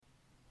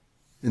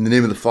In the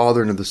name of the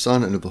Father, and of the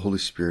Son, and of the Holy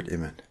Spirit,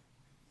 amen.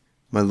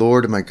 My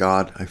Lord and my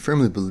God, I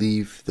firmly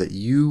believe that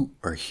you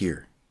are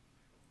here,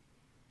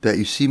 that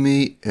you see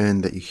me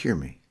and that you hear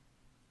me.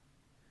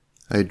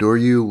 I adore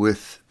you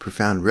with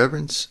profound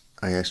reverence.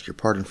 I ask your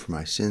pardon for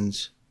my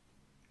sins,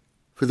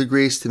 for the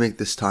grace to make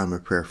this time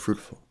of prayer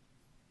fruitful.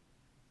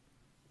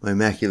 My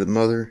Immaculate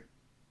Mother,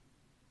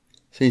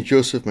 Saint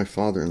Joseph, my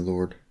Father and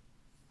Lord,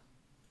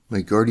 my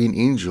guardian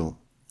angel,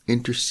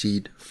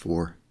 intercede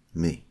for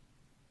me.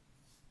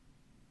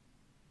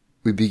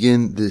 We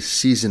begin this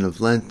season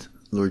of Lent,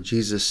 Lord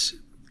Jesus,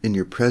 in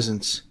your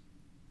presence.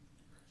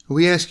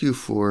 We ask you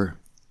for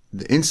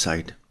the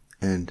insight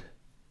and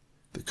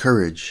the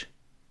courage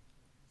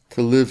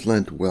to live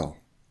Lent well.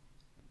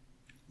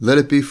 Let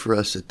it be for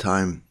us a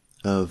time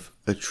of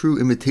a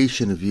true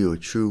imitation of you, a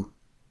true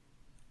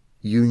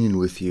union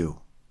with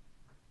you.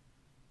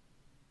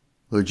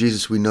 Lord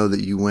Jesus, we know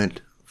that you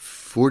went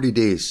 40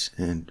 days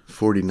and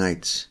 40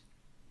 nights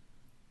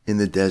in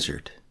the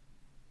desert.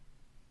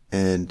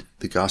 And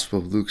the Gospel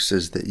of Luke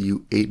says that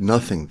you ate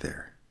nothing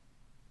there.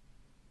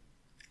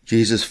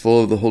 Jesus,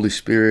 full of the Holy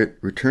Spirit,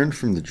 returned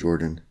from the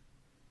Jordan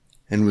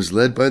and was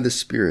led by the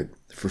Spirit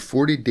for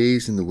 40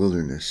 days in the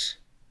wilderness,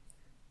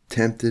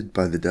 tempted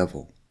by the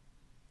devil.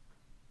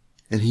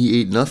 And he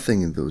ate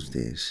nothing in those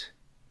days.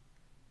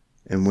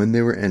 And when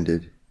they were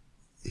ended,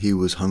 he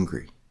was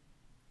hungry.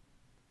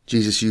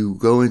 Jesus, you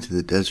go into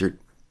the desert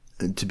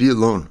to be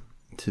alone,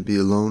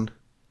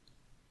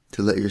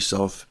 to let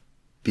yourself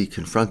be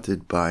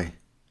confronted by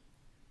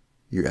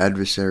your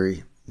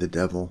adversary, the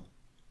devil,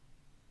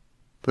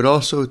 but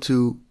also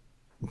to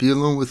be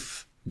alone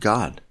with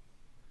God,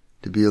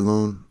 to be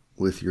alone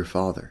with your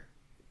Father.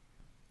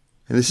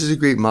 And this is a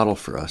great model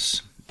for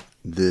us,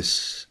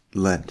 this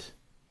Lent,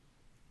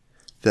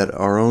 that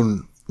our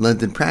own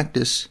Lenten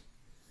practice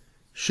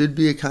should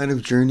be a kind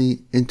of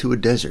journey into a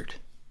desert.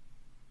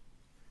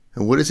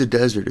 And what is a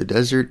desert? A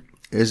desert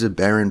is a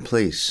barren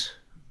place.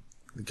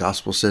 The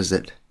Gospel says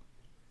that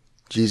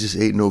Jesus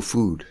ate no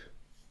food.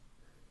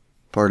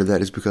 Part of that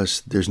is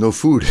because there's no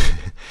food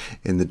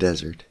in the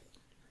desert.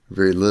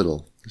 Very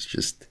little. It's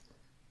just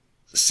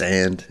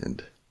sand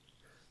and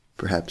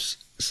perhaps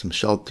some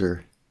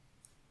shelter,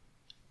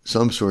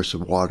 some source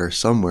of water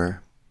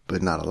somewhere,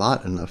 but not a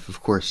lot, enough,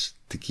 of course,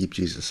 to keep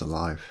Jesus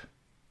alive.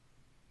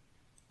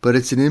 But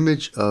it's an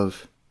image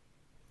of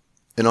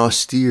an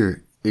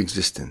austere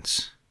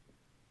existence.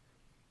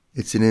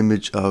 It's an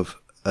image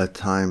of a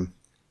time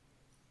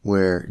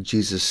where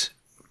Jesus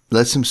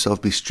lets himself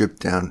be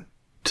stripped down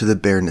to the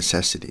bare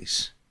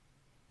necessities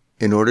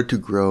in order to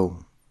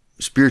grow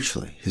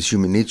spiritually. His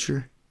human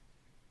nature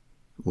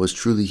was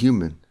truly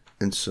human,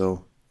 and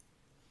so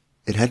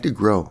it had to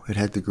grow. It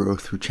had to grow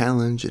through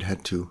challenge. It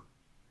had to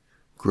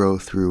grow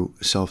through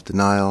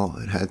self-denial.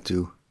 It had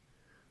to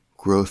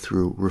grow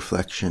through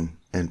reflection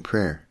and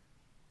prayer.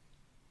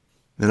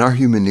 And our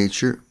human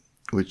nature,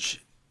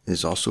 which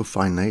is also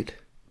finite,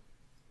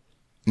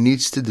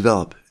 needs to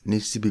develop,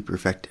 needs to be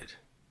perfected.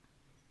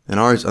 And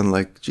ours,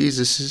 unlike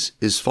Jesus's,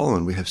 is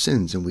fallen. We have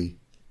sins, and we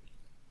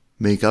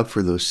make up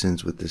for those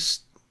sins with this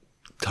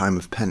time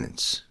of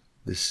penance,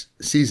 this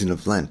season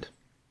of Lent.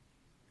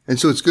 And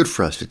so it's good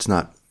for us. It's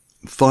not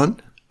fun.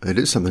 It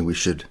is something we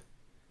should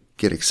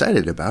get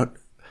excited about.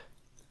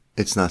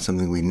 It's not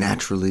something we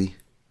naturally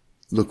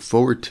look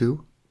forward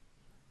to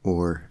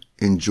or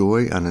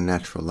enjoy on a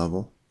natural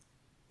level.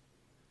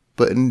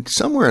 But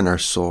somewhere in our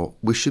soul,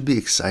 we should be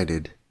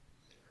excited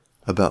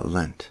about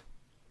Lent.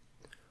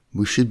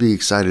 We should be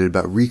excited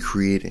about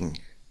recreating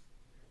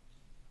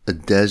a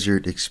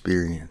desert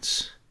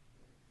experience,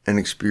 an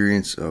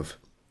experience of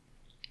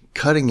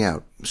cutting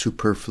out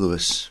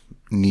superfluous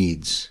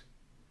needs,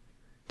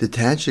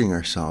 detaching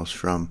ourselves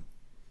from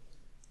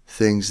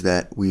things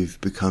that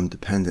we've become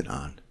dependent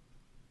on,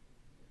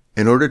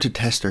 in order to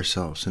test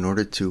ourselves, in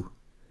order to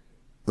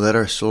let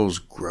our souls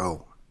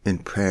grow in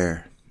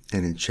prayer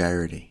and in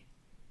charity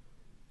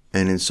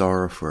and in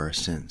sorrow for our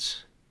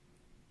sins.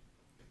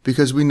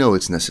 Because we know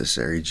it's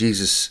necessary.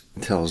 Jesus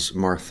tells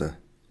Martha,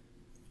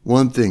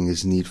 one thing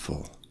is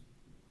needful.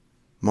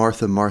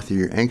 Martha, Martha,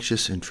 you're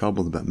anxious and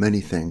troubled about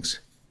many things.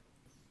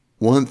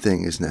 One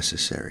thing is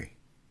necessary.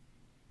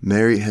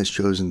 Mary has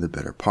chosen the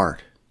better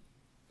part.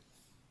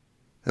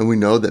 And we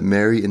know that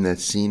Mary in that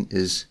scene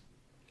is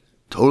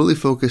totally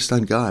focused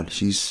on God.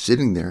 She's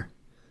sitting there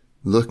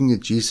looking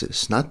at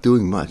Jesus, not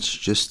doing much,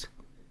 just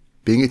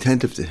being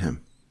attentive to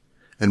him.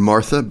 And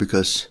Martha,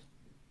 because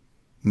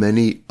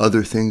many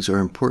other things are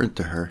important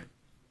to her,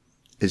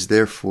 is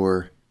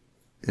therefore,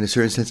 in a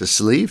certain sense, a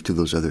slave to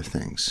those other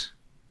things.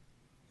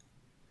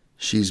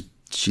 She's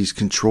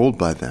controlled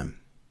by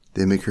them.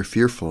 They make her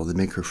fearful. They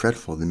make her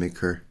fretful. They make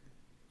her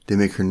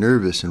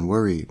nervous and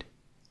worried.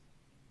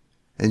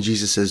 And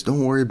Jesus says,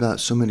 don't worry about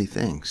so many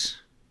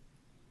things.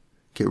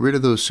 Get rid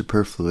of those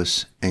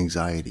superfluous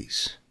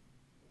anxieties.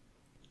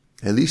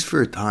 At least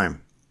for a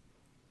time.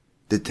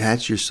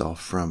 Detach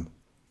yourself from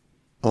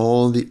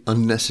all the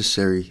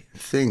unnecessary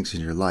things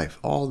in your life,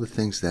 all the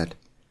things that,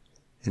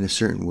 in a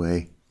certain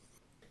way,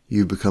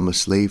 you become a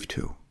slave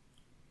to.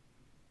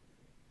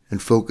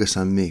 and focus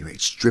on me, right?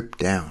 Strip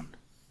down.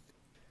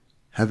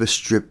 Have a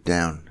stripped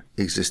down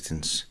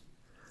existence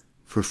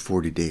for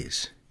 40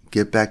 days.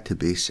 Get back to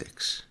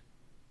basics.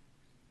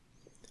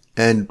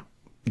 And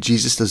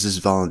Jesus does this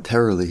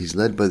voluntarily. He's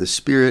led by the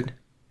Spirit,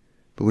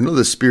 but we know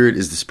the Spirit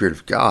is the Spirit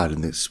of God,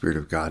 and the Spirit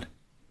of God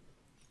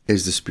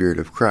is the Spirit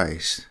of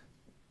Christ.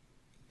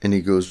 And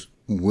he goes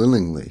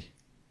willingly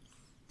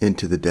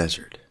into the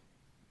desert.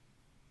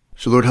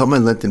 So Lord, help my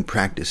Lenten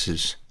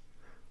practices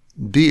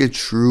be a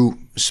true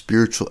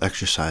spiritual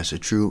exercise, a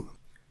true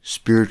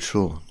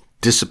spiritual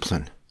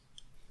discipline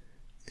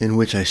in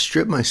which I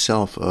strip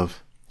myself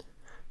of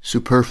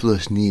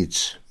superfluous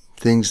needs,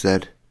 things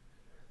that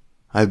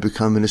I've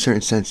become in a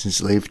certain sense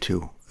enslaved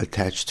to,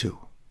 attached to,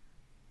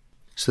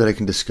 so that I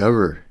can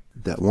discover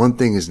that one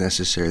thing is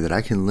necessary, that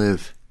I can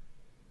live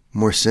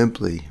more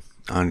simply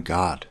on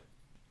God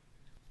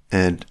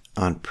and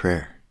on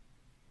prayer.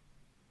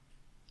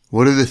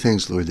 What are the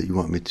things, Lord, that you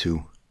want me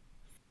to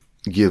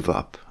give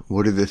up?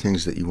 What are the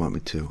things that you want me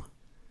to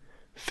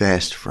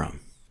fast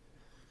from?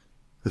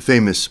 The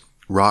famous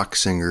rock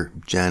singer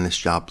Janis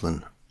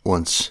Joplin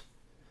once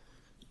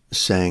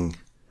sang,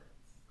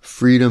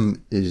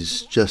 "Freedom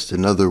is just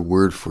another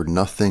word for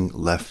nothing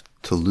left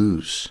to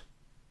lose."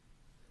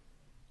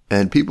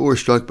 And people were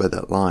struck by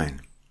that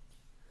line,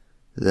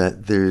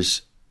 that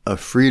there's a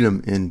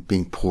freedom in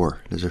being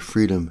poor. There's a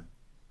freedom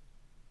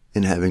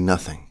in having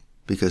nothing,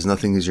 because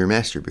nothing is your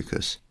master,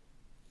 because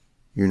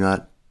you're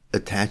not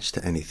attached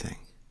to anything.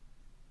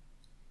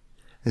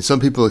 And some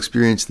people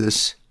experience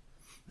this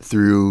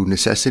through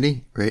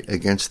necessity, right,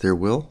 against their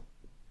will,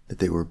 that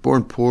they were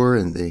born poor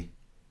and they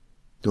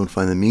don't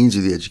find the means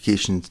or the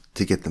education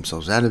to get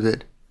themselves out of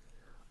it,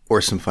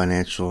 or some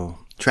financial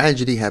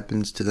tragedy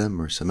happens to them,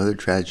 or some other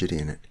tragedy,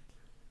 and it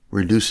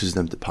reduces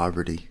them to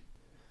poverty.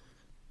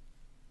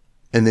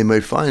 And they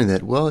might find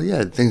that, well,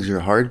 yeah, things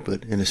are hard,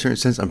 but in a certain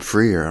sense, I'm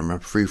freer. I'm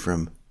free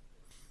from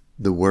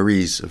the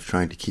worries of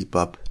trying to keep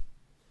up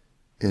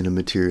in a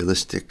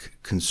materialistic,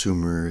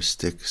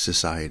 consumeristic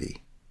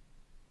society.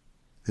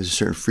 There's a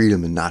certain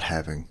freedom in not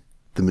having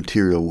the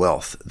material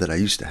wealth that I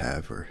used to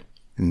have, or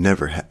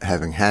never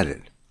having had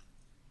it.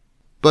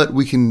 But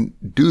we can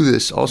do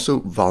this also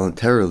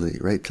voluntarily,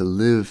 right? To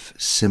live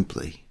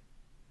simply,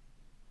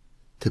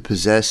 to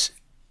possess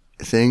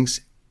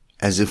things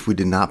as if we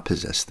did not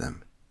possess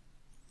them,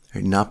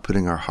 right? Not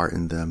putting our heart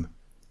in them,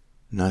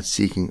 not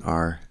seeking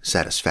our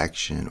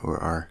satisfaction or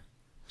our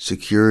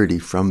security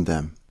from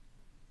them,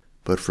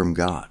 but from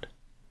God.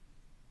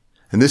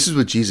 And this is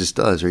what Jesus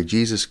does, right?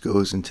 Jesus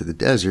goes into the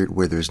desert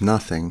where there's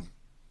nothing,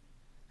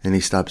 and he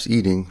stops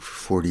eating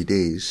for 40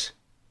 days.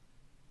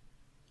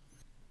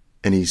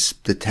 And he's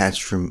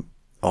detached from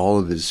all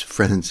of his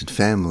friends and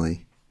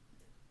family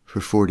for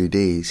 40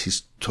 days.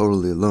 He's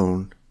totally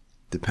alone,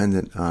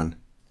 dependent on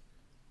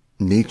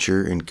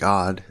nature and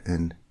God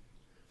and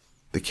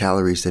the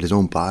calories that his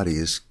own body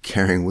is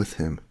carrying with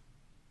him,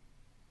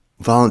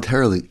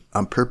 voluntarily,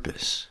 on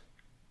purpose,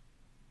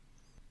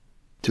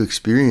 to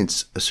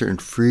experience a certain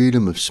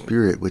freedom of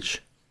spirit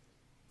which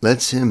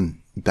lets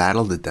him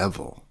battle the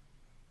devil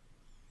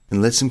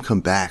and lets him come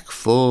back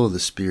full of the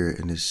Spirit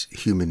and his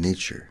human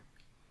nature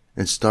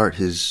and start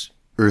his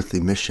earthly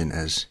mission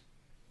as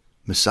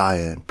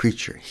Messiah and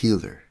preacher,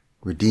 healer,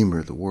 redeemer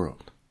of the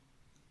world.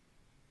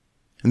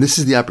 And this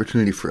is the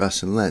opportunity for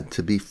us in Lent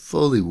to be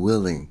fully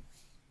willing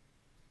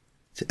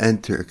to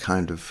enter a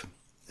kind of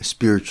a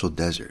spiritual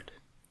desert,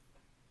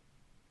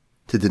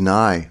 to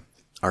deny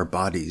our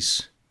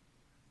bodies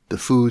the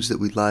foods that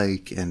we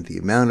like and the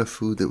amount of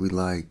food that we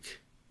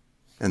like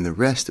and the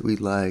rest that we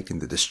like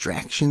and the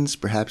distractions,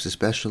 perhaps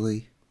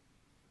especially,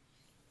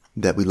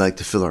 that we like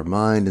to fill our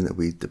mind and that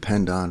we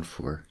depend on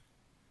for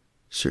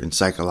certain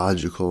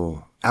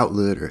psychological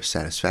outlet or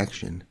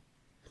satisfaction,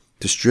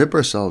 to strip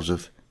ourselves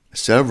of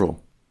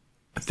several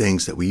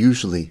things that we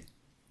usually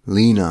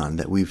lean on,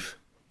 that we've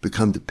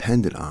become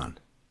dependent on,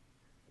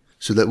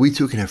 so that we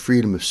too can have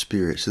freedom of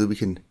spirit, so that we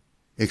can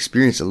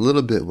experience a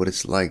little bit what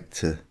it's like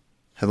to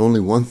have only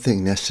one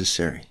thing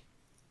necessary,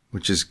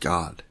 which is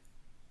God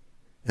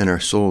and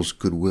our soul's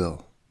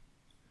goodwill.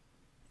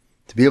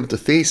 To be able to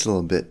face a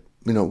little bit,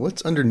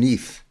 what's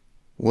underneath?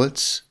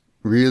 What's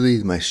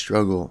really my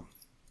struggle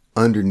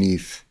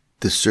underneath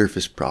the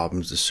surface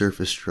problems, the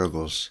surface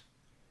struggles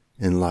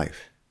in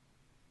life?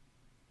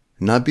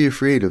 Not be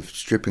afraid of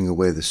stripping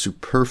away the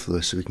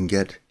superfluous so we can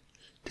get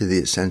to the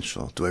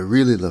essential. Do I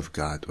really love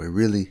God? Do I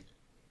really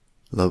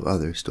love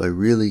others? Do I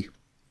really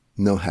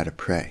know how to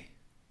pray?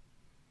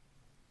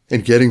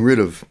 And getting rid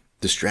of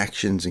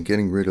distractions and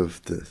getting rid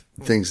of the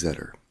things that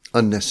are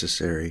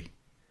unnecessary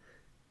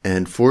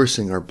and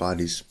forcing our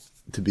bodies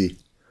to be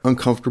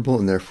uncomfortable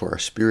and therefore our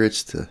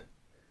spirits to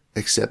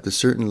accept a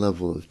certain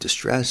level of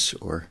distress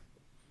or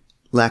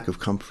lack of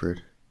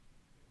comfort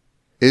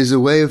is a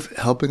way of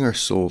helping our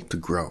soul to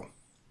grow,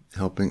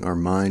 helping our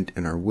mind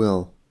and our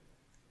will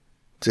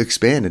to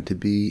expand and to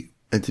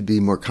be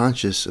more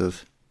conscious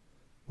of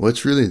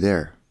what's really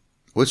there,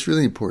 what's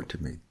really important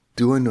to me.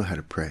 Do I know how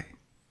to pray?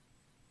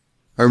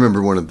 I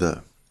remember one of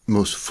the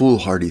most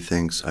foolhardy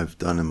things I've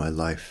done in my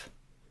life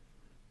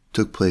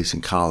took place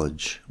in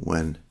college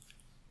when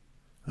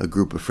a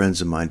group of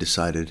friends of mine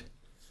decided,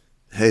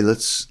 hey,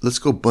 let's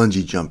go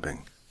bungee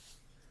jumping.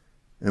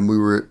 And we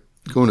were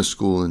going to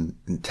school in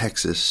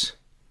Texas,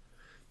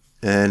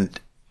 and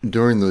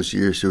during those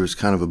years there was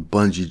kind of a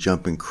bungee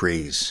jumping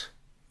craze.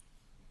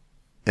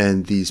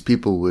 And these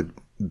people would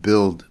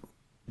build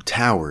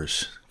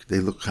towers. They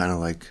look kind of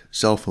like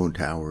cell phone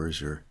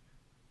towers or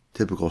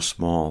typical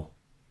small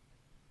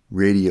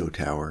radio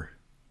tower.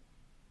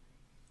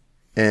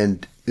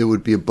 And it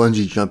would be a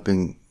bungee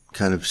jumping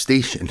kind of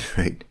station,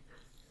 right?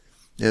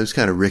 It was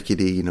kind of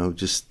rickety,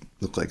 just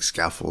looked like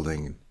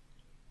scaffolding.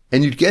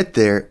 And you'd get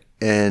there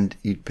and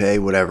you'd pay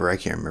whatever, I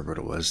can't remember what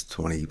it was,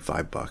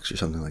 $25 or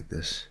something like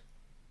this.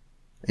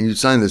 And you'd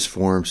sign this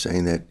form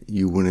saying that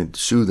you wouldn't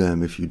sue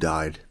them if you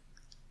died.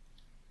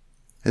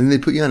 And then they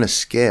put you on a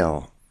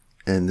scale,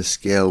 and the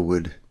scale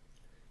would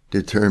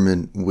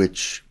determine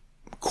which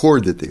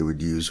cord that they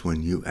would use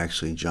when you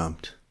actually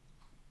jumped.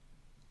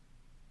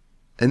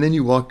 And then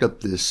you walked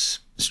up this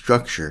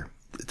structure.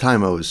 At the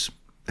time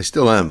I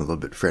still am a little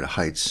bit afraid of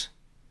heights.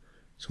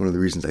 It's one of the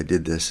reasons I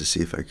did this, to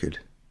see if I could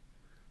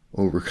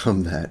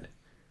overcome that.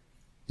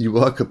 You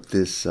walk up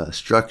this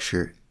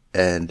structure,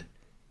 and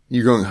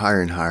you're going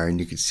higher and higher, and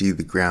you can see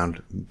the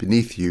ground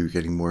beneath you. You're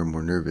getting more and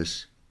more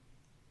nervous.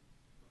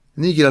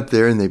 And then you get up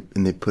there, and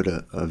they put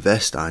a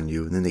vest on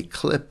you, and then they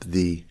clip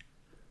the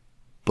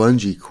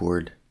bungee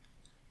cord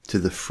to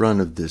the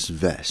front of this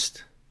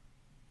vest.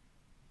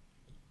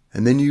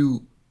 And then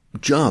you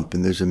jump,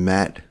 and there's a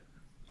mat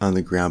on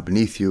the ground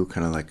beneath you,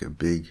 kind of like a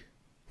big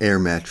air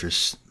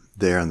mattress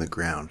there on the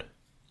ground.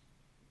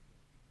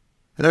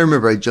 And I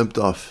remember I jumped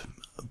off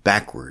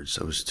backwards.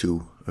 I was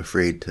too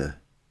afraid to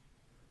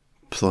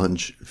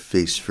plunge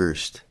face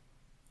first.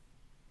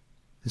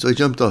 And so I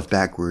jumped off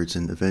backwards,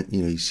 and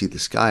you see the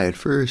sky at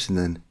first, and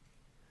then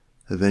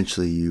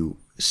eventually you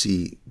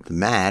see the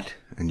mat,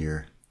 and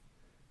you're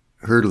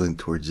hurtling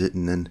towards it,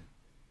 and then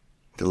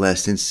at the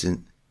last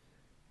instant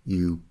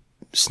you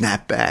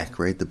snap back,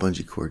 right? The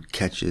bungee cord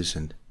catches,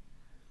 and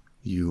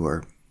you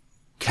are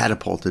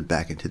catapulted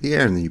back into the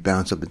air, and then you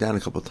bounce up and down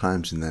a couple of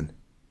times, and then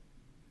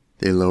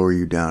they lower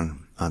you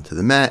down onto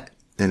the mat,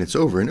 and it's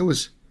over. And it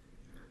was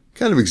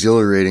kind of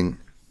exhilarating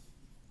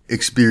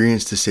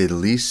experience, to say the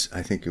least.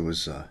 I think it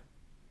was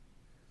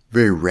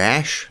very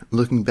rash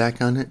looking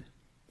back on it.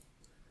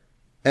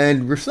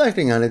 And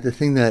reflecting on it, the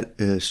thing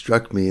that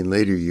struck me in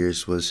later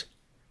years was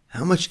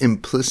how much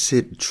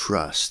implicit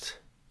trust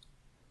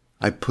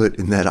I put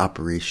in that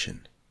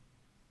operation.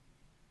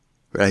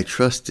 But I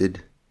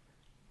trusted,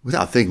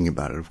 without thinking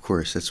about it, of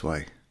course. That's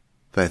why,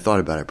 if I had thought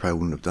about it, I probably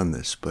wouldn't have done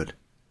this. But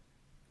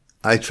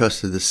I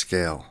trusted the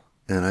scale,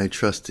 and I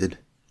trusted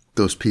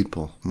those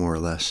people, more or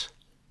less.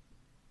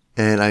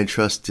 And I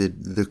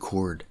trusted the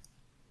cord,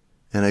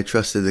 and I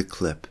trusted the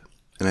clip,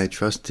 and I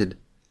trusted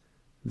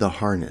the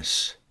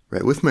harness,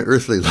 right? With my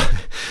earthly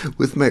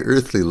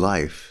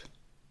life.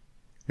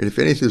 And if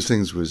any of those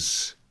things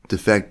was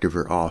defective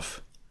or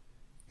off,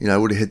 I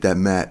would have hit that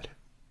mat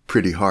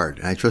pretty hard.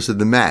 And I trusted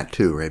the mat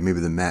too, right? Maybe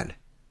the mat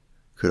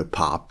could have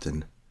popped,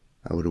 and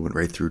I would have went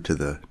right through to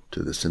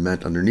the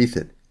cement underneath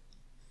it.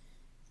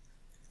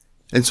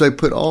 And so I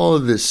put all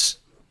of this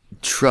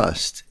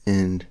trust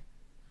in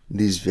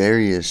these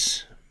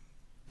various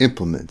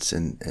implements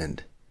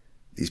and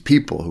these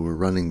people who were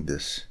running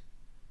this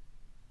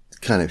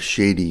kind of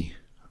shady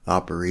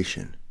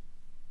operation.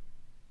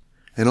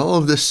 And all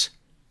of this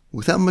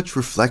without much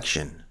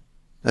reflection.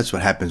 That's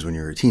what happens when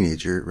you're a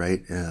teenager,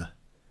 right?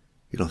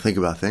 You don't think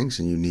about things,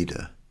 and you need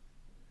a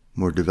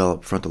more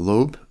developed frontal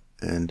lobe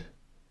and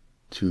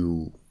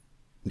to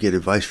get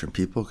advice from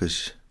people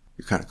because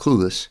you're kind of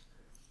clueless.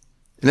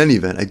 In any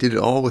event, I did it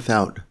all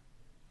without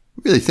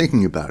really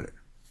thinking about it.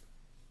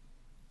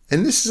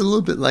 And this is a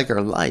little bit like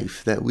our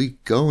life, that we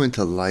go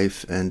into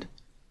life and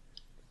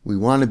we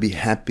want to be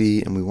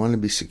happy, and we want to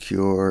be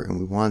secure, and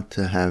we want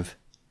to have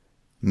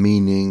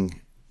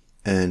meaning,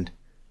 and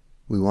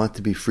we want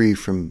to be free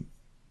from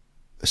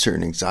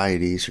certain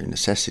anxieties or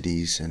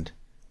necessities, and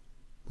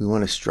we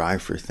want to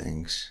strive for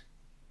things.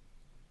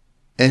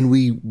 And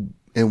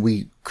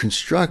we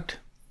construct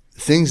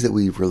things that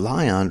we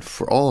rely on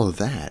for all of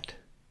that.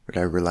 But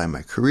I rely on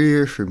my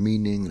career for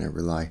meaning, and I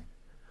rely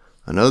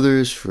on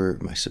others for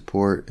my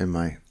support and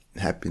my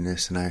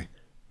happiness, and I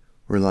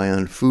rely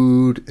on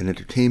food and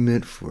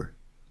entertainment for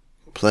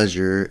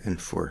pleasure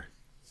and for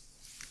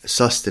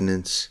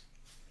sustenance.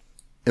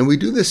 And we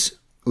do this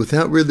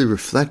without really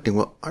reflecting,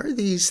 well, are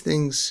these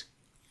things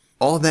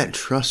all that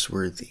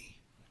trustworthy?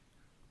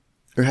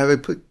 Or have I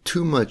put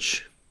too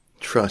much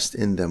trust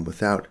in them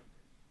without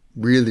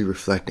really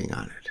reflecting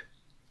on it?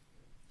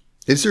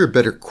 Is there a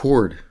better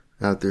cord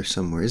out there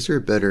somewhere? Is there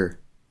a better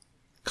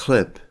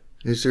clip?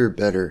 Is there a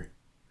better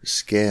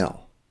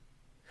scale?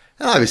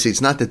 And obviously,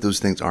 it's not that those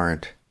things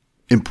aren't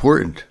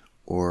important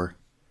or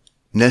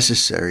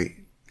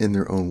necessary in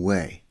their own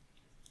way.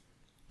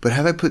 But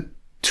have I put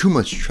too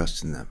much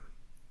trust in them?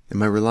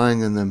 Am I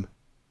relying on them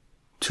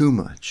too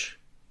much?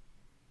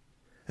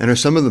 And are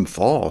some of them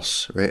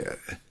false, right?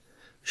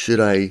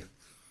 Should I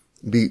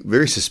be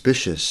very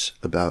suspicious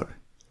about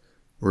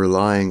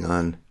relying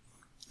on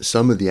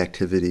some of the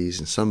activities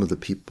and some of the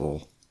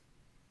people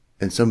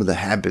and some of the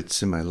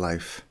habits in my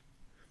life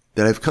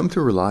that I've come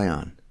to rely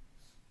on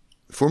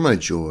for my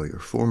joy or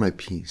for my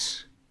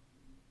peace?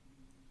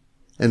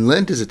 And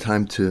Lent is a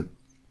time to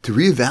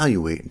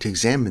reevaluate and to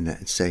examine that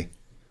and say,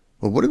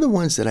 well, what are the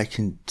ones that I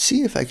can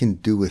see if I can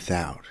do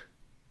without?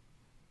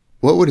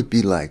 What would it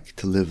be like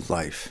to live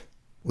life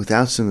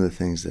without some of the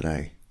things that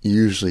I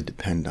usually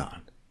depend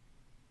on?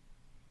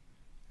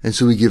 And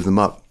so we give them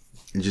up.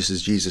 And just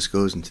as Jesus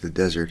goes into the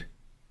desert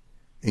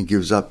and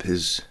gives up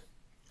his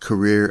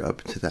career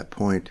up to that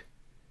point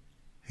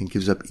and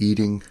gives up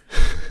eating,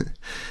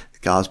 the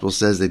gospel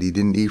says that he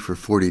didn't eat for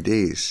 40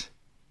 days.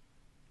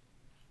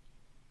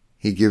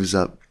 He gives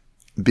up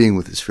being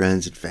with his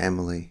friends and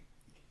family,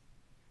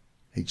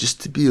 and just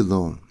to be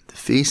alone, to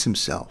face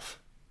himself,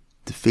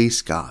 to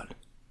face God,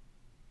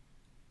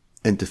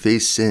 and to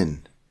face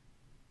sin,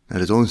 not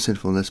his own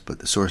sinfulness, but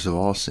the source of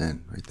all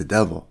sin, right? The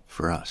devil,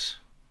 for us.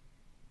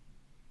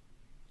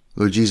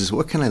 Lord Jesus,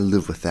 what can I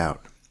live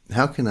without?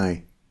 How can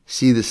I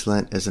see this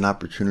Lent as an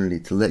opportunity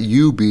to let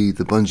you be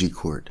the bungee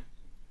cord,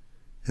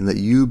 and let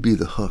you be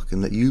the hook,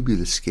 and let you be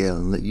the scale,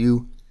 and let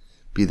you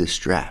be the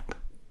strap,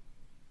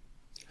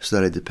 so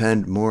that I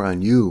depend more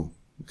on you,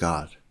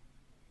 God,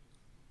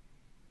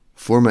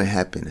 for my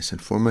happiness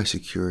and for my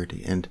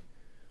security and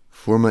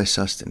for my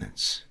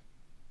sustenance,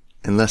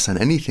 and less on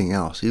anything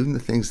else, even the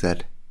things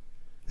that,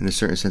 in a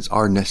certain sense,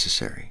 are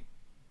necessary.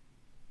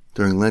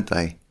 During Lent,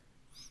 I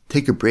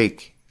take a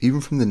break,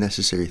 even from the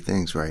necessary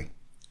things, where I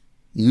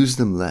use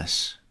them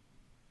less,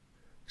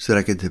 so that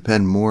I could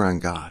depend more on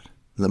God.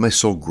 Let my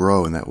soul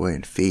grow in that way,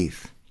 in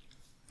faith,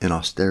 in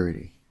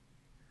austerity,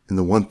 in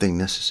the one thing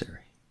necessary.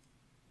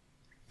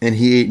 And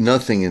he ate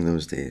nothing in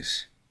those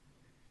days,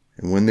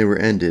 and when they were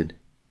ended,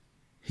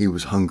 he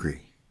was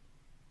hungry.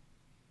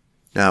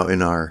 Now,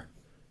 in our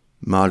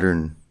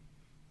modern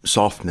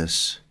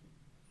softness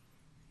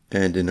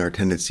and in our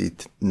tendency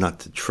not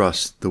to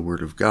trust the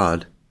Word of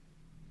God,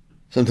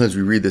 sometimes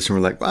we read this and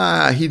we're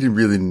like, he didn't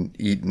really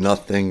eat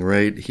nothing,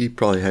 right? He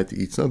probably had to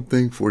eat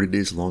something. 40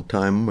 days is a long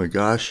time. Oh my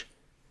gosh.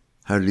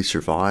 How did he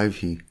survive?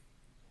 He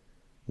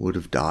would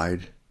have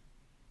died.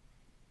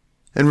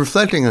 And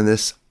reflecting on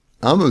this,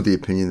 I'm of the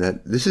opinion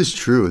that this is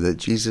true, that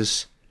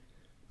Jesus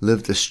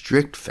lived a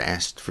strict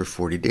fast for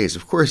 40 days.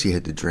 Of course he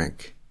had to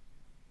drink.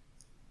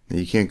 Now,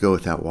 you can't go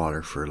without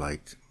water for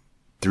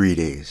 3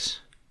 days.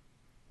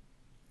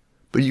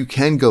 But you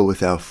can go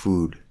without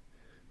food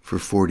for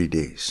 40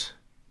 days.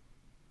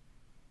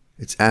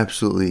 It's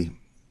absolutely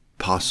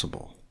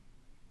possible.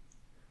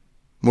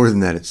 More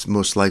than that, it's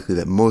most likely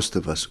that most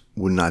of us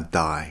would not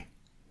die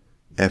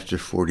after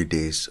 40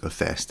 days of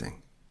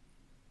fasting.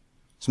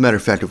 As a matter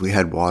of fact, if we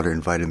had water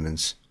and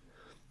vitamins,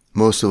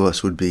 most of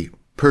us would be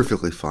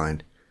perfectly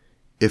fine,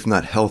 if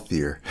not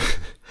healthier,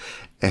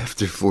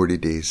 after 40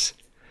 days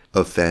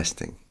of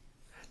fasting.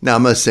 Now,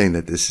 I'm not saying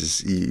that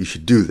you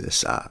should do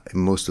this.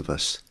 Most of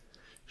us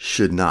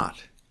should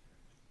not.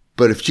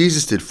 But if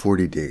Jesus did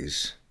 40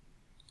 days,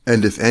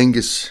 and if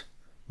Angus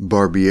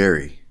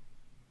Barbieri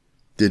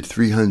did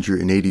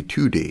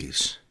 382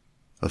 days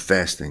of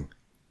fasting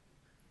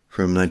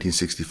from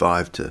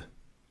 1965 to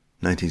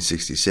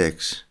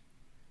 1966,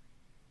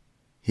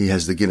 he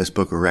has the Guinness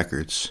Book of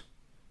Records,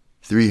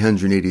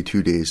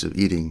 382 days of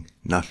eating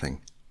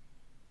nothing.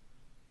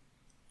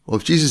 Well,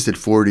 if Jesus did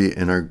 40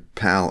 and our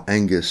pal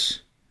Angus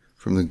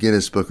from the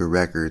Guinness Book of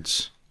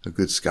Records, a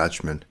good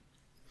Scotchman,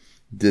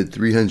 did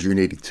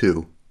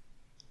 382,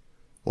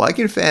 well, I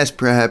can fast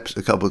perhaps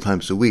a couple of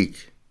times a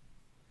week,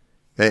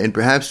 and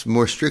perhaps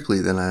more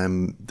strictly than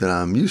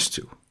I'm used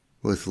to,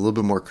 with a little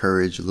bit more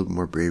courage, a little bit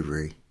more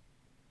bravery.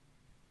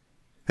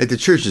 And the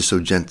church is so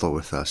gentle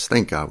with us.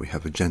 Thank God we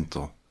have a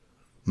gentle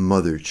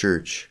Mother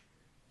Church.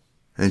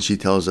 And she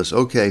tells us,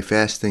 okay,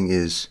 fasting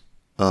is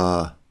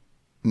the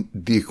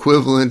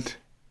equivalent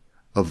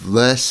of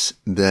less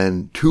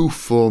than 2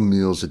 full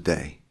meals a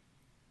day.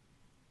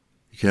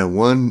 You can have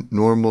one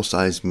normal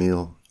sized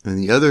meal, and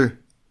the other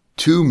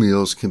 2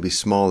 meals can be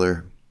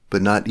smaller,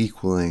 but not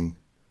equaling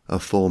a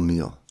full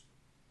meal.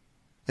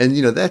 And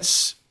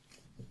that's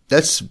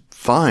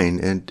fine,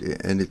 and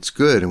it's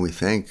good, and we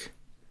thank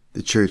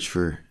the church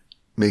for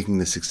making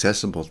this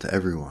accessible to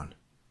everyone.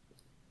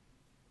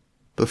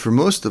 But for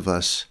most of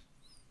us,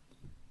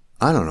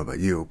 I don't know about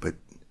you, but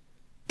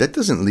that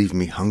doesn't leave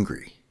me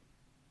hungry.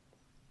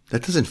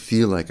 That doesn't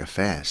feel like a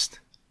fast.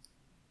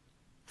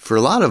 For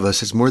a lot of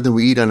us, it's more than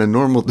we eat on a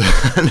normal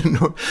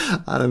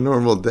on a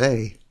normal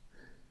day.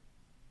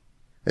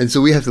 And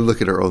so we have to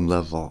look at our own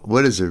level.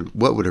 What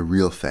would a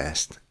real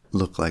fast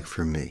look like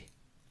for me?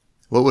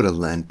 What would a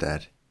Lent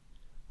that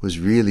was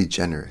really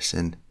generous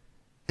and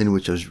in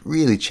which I was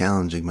really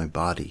challenging my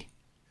body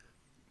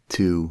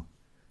to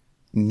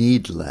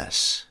need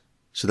less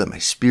so that my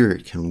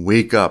spirit can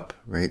wake up,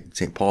 right?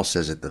 St. Paul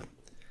says it,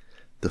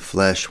 the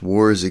flesh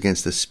wars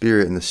against the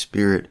spirit and the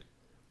spirit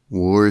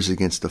wars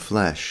against the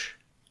flesh.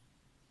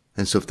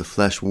 And so if the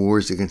flesh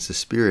wars against the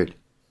spirit,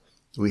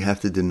 we have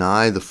to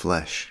deny the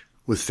flesh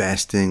with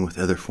fasting, with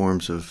other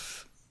forms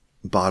of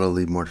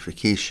bodily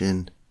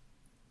mortification,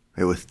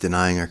 right? With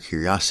denying our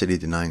curiosity,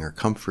 denying our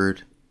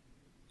comfort.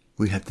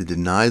 We have to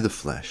deny the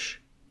flesh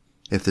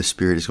if the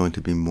spirit is going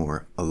to be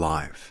more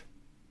alive.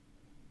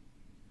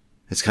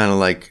 It's kind of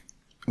like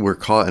we're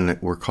caught in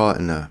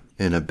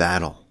a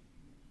battle.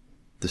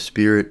 The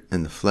spirit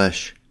and the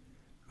flesh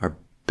are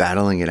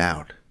battling it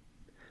out,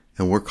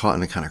 and we're caught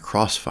in a kind of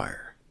crossfire.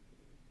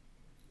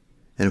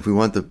 And if we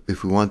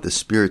want the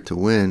spirit to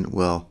win,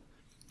 well,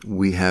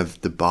 we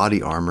have the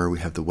body armor, we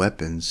have the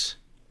weapons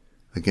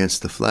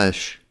against the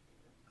flesh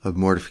of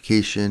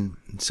mortification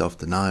and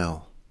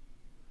self-denial,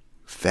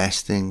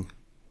 fasting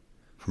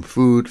from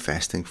food,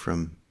 fasting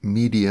from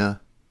media,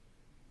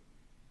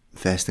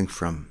 fasting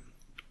from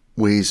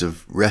ways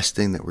of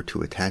resting that we're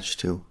too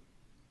attached to,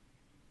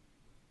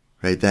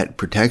 right? That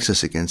protects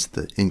us against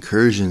the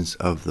incursions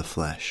of the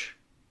flesh.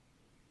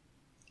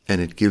 And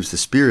it gives the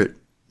spirit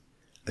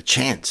a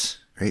chance,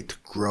 right, to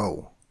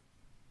grow,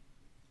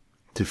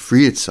 to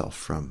free itself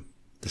from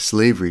the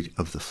slavery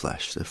of the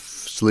flesh, the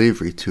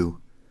slavery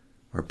to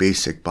our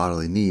basic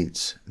bodily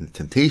needs and the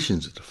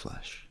temptations of the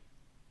flesh.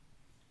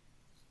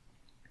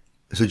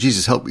 So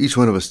Jesus helped each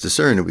one of us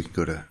discern, and we can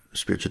go to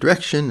spiritual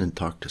direction and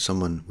talk to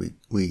someone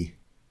we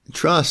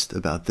trust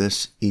about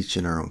this, each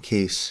in our own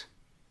case.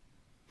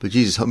 But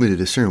Jesus helped me to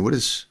discern, what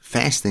does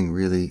fasting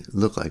really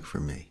look like for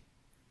me?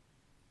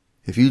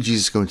 If you,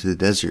 Jesus, go into the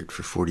desert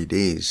for 40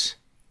 days,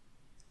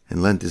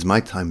 and Lent is my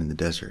time in the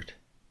desert,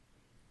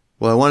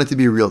 well, I want it to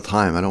be a real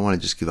time. I don't want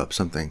to just give up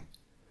something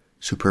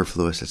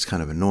superfluous that's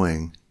kind of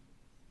annoying,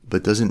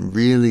 but doesn't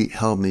really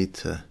help me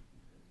to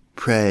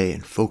pray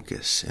and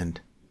focus and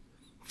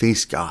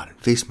face God and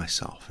face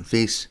myself and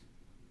face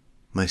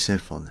my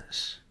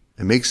sinfulness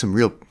and make some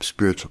real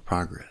spiritual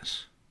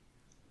progress.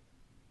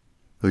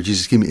 Lord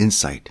Jesus, give me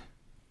insight.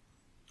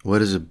 What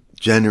does a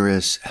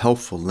generous,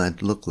 helpful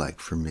Lent look like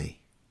for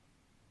me?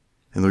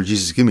 And Lord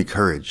Jesus, give me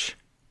courage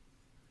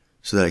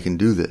so that I can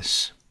do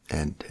this,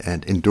 and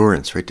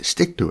endurance, right, to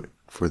stick to it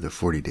for the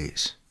 40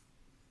 days.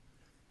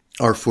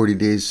 Our 40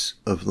 days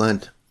of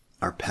Lent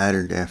are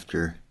patterned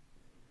after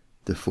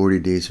the 40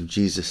 days of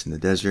Jesus in the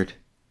desert.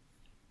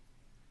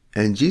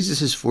 And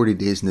Jesus' 40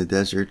 days in the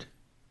desert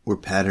were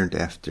patterned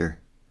after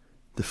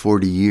the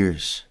 40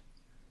 years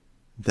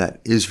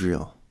that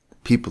Israel, the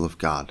people of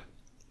God,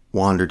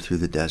 wandered through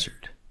the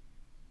desert.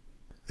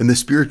 And the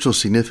spiritual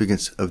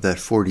significance of that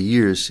 40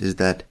 years is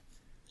that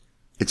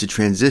it's a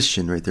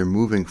transition, right? They're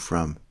moving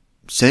from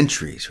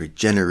centuries, right,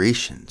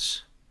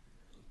 generations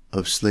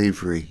of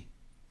slavery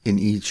in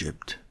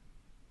Egypt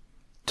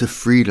to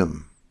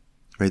freedom,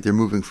 right? They're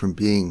moving from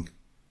being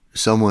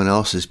someone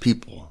else's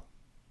people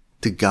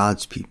to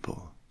God's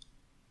people.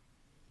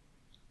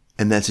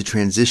 And that's a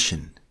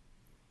transition.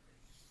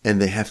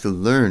 And they have to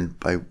learn,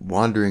 by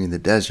wandering in the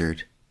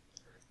desert,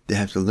 they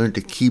have to learn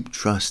to keep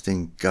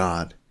trusting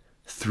God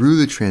through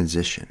the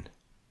transition.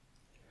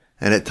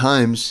 And at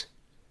times,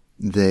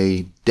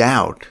 they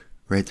doubt,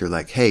 right? They're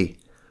like, hey,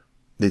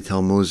 they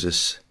tell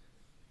Moses,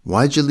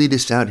 why'd you lead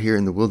us out here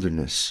in the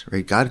wilderness,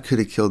 right? God could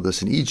have killed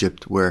us in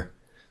Egypt where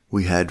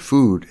we had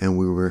food and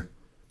we were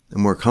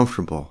more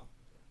comfortable,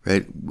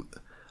 right?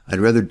 I'd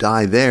rather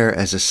die there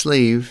as a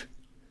slave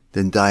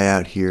than die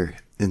out here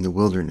in the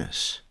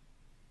wilderness.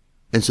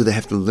 And so they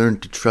have to learn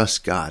to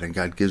trust God, and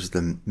God gives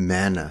them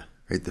manna,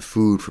 right? The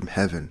food from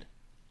heaven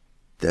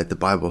that the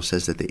Bible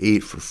says that they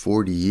ate for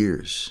 40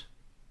 years.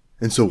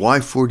 And so why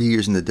 40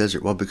 years in the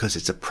desert? Well, because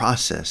it's a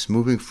process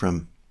moving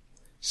from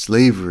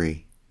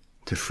slavery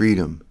to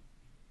freedom,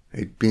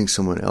 right? Being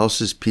someone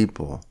else's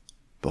people,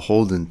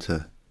 beholden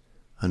to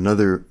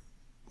another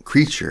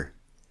creature,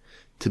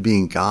 to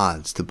being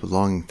God's, to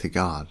belonging to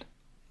God,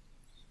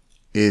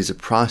 is a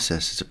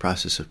process. It's a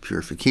process of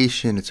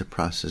purification. It's a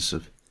process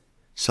of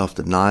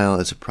self-denial.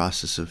 It's a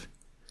process of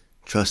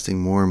trusting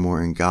more and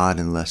more in God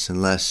and less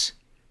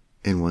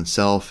in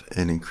oneself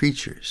and in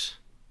creatures.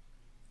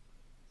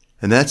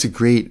 And that's a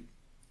great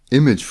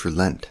image for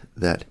Lent,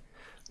 that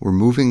we're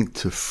moving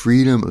to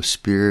freedom of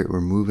spirit.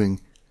 We're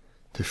moving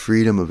to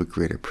freedom of a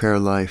greater prayer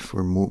life.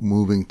 We're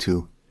moving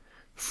to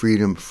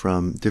freedom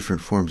from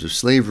different forms of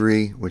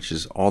slavery, which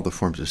is all the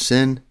forms of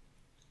sin.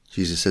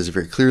 Jesus says it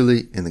very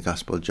clearly in the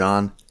Gospel of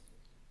John.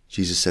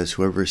 Jesus says,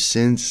 whoever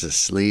sins is a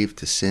slave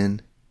to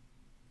sin.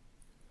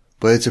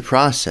 But it's a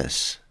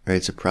process, right?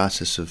 It's a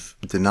process of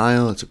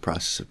denial. It's a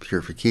process of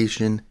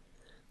purification.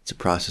 It's a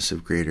process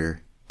of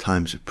greater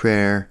times of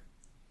prayer.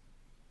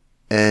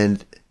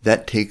 And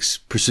that takes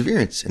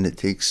perseverance, and it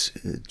takes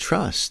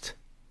trust.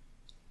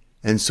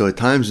 And so at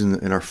times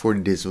in our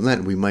 40 days of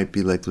Lent, we might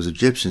be like those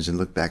Egyptians and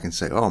look back and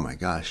say, oh my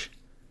gosh,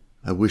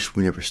 I wish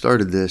we never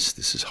started this.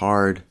 This is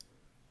hard.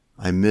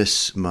 I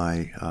miss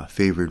my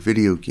favorite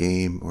video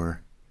game,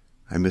 or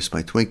I miss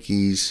my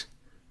Twinkies,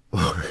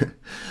 or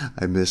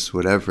I miss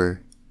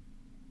whatever.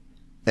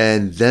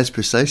 And that's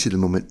precisely the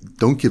moment.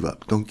 Don't give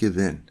up. Don't give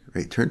in,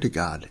 right? Turn to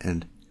God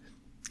and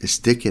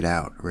stick it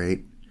out,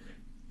 right?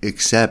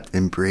 Accept,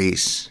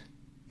 embrace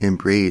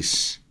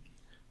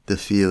the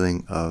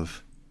feeling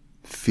of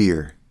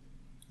fear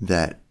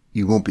that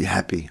you won't be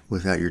happy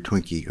without your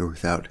Twinkie or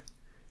without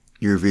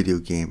your video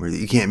game, or that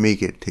you can't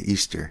make it to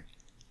Easter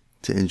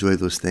to enjoy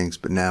those things,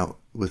 but now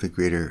with a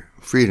greater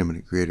freedom and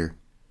a greater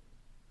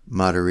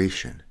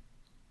moderation.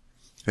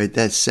 Right?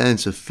 That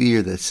sense of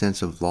fear, that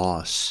sense of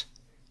loss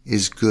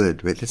is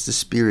good, right? That's the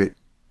spirit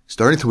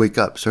starting to wake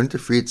up, starting to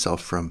free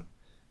itself from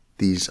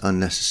these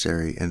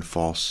unnecessary and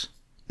false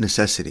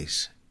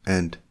necessities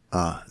and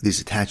these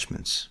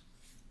attachments.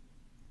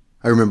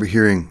 I remember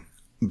hearing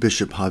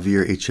Bishop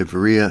Javier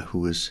Echeverria,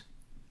 who was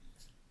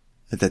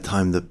at that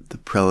time the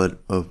prelate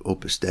of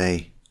Opus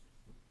Dei,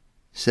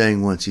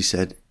 saying once, he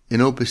said,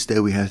 in Opus Dei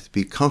we have to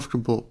be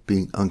comfortable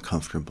being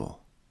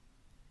uncomfortable.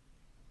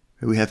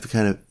 We have to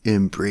kind of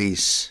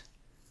embrace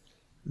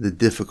the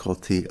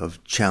difficulty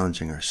of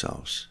challenging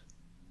ourselves,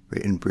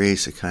 right?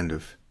 Embrace a kind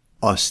of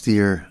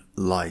austere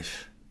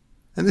life.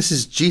 And this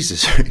is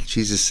Jesus, right?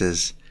 Jesus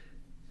says,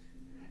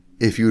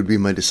 if you would be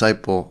my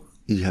disciple,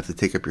 you have to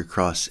take up your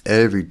cross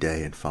every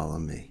day and follow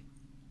me.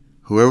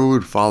 Whoever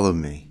would follow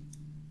me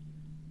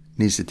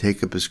needs to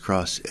take up his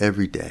cross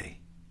every day,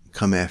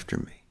 come after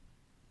me.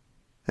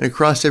 And a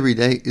cross every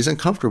day is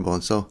uncomfortable,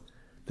 and so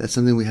that's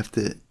something we have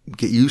to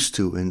get used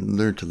to and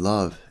learn to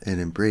love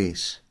and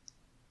embrace.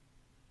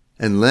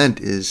 And Lent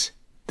is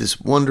this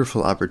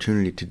wonderful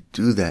opportunity to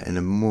do that in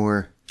a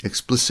more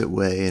explicit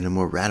way, in a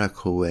more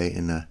radical way,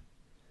 in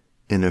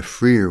a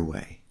freer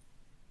way.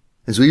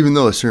 And so even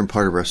though a certain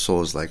part of our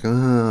soul is like,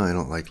 oh, I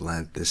don't like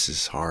Lent, this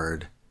is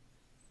hard,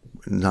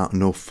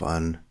 no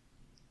fun,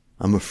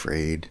 I'm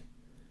afraid,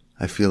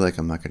 I feel like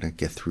I'm not going to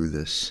get through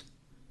this.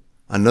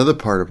 Another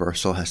part of our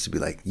soul has to be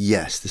like,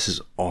 yes, this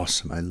is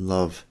awesome, I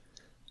love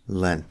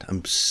Lent.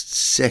 I'm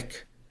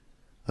sick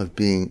of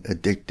being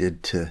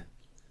addicted to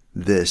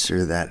this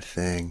or that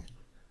thing.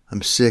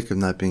 I'm sick of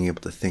not being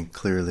able to think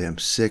clearly. I'm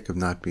sick of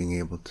not being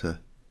able to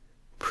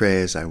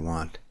pray as I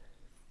want.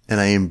 And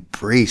I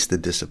embrace the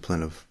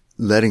discipline of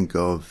letting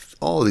go of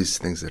all these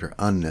things that are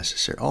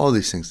unnecessary, all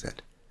these things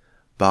that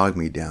bog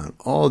me down,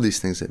 all these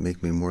things that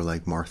make me more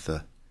like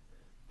Martha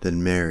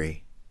than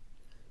Mary,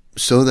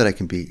 so that I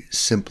can be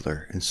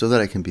simpler and so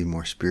that I can be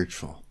more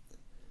spiritual,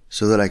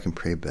 so that I can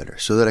pray better,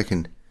 so that I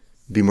can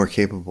be more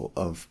capable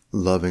of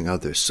loving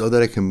others, so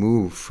that I can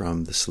move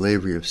from the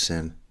slavery of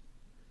sin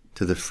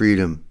to the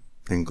freedom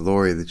and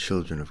glory of the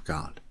children of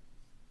God.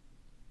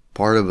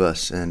 Part of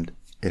us, and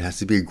it has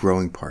to be a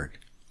growing part,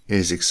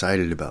 is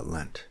excited about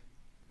Lent.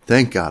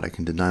 Thank God I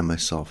can deny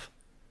myself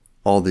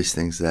all these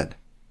things that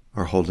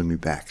are holding me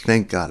back.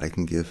 Thank God I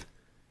can give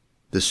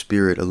the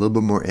Spirit a little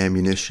bit more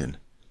ammunition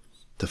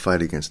to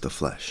fight against the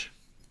flesh.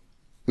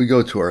 We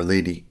go to Our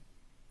Lady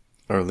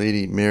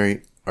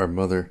Mary, our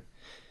Mother.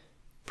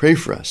 Pray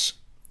for us.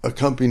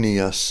 Accompany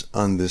us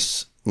on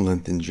this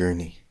Lenten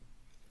journey.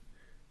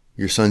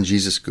 Your Son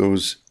Jesus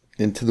goes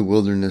into the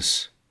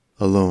wilderness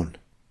alone.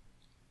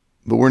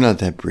 But we're not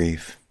that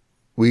brave.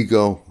 We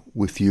go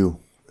with you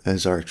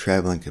as our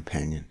traveling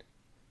companion.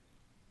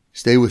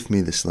 Stay with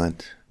me this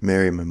Lent,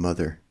 Mary, my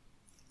Mother.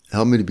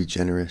 Help me to be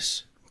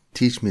generous.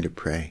 Teach me to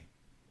pray.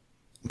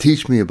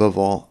 Teach me above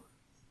all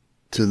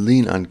to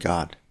lean on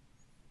God,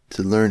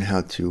 to learn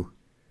how to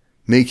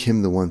make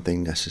Him the one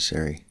thing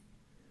necessary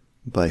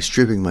by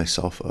stripping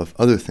myself of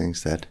other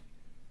things that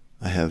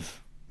I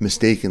have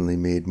mistakenly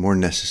made more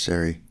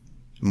necessary,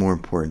 more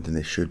important than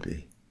they should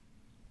be.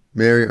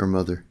 Mary, our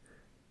Mother,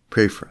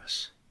 pray for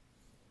us.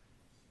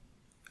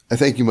 I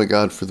thank you, my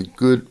God, for the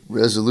good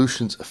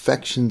resolutions,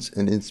 affections,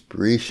 and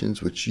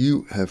inspirations which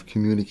you have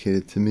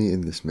communicated to me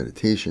in this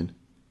meditation.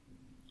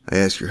 I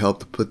ask your help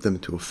to put them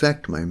into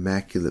effect, my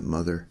Immaculate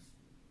Mother,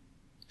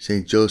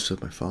 Saint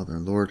Joseph, my Father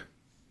and Lord,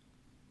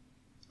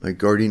 my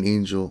guardian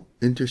angel,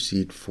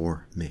 intercede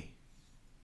for me.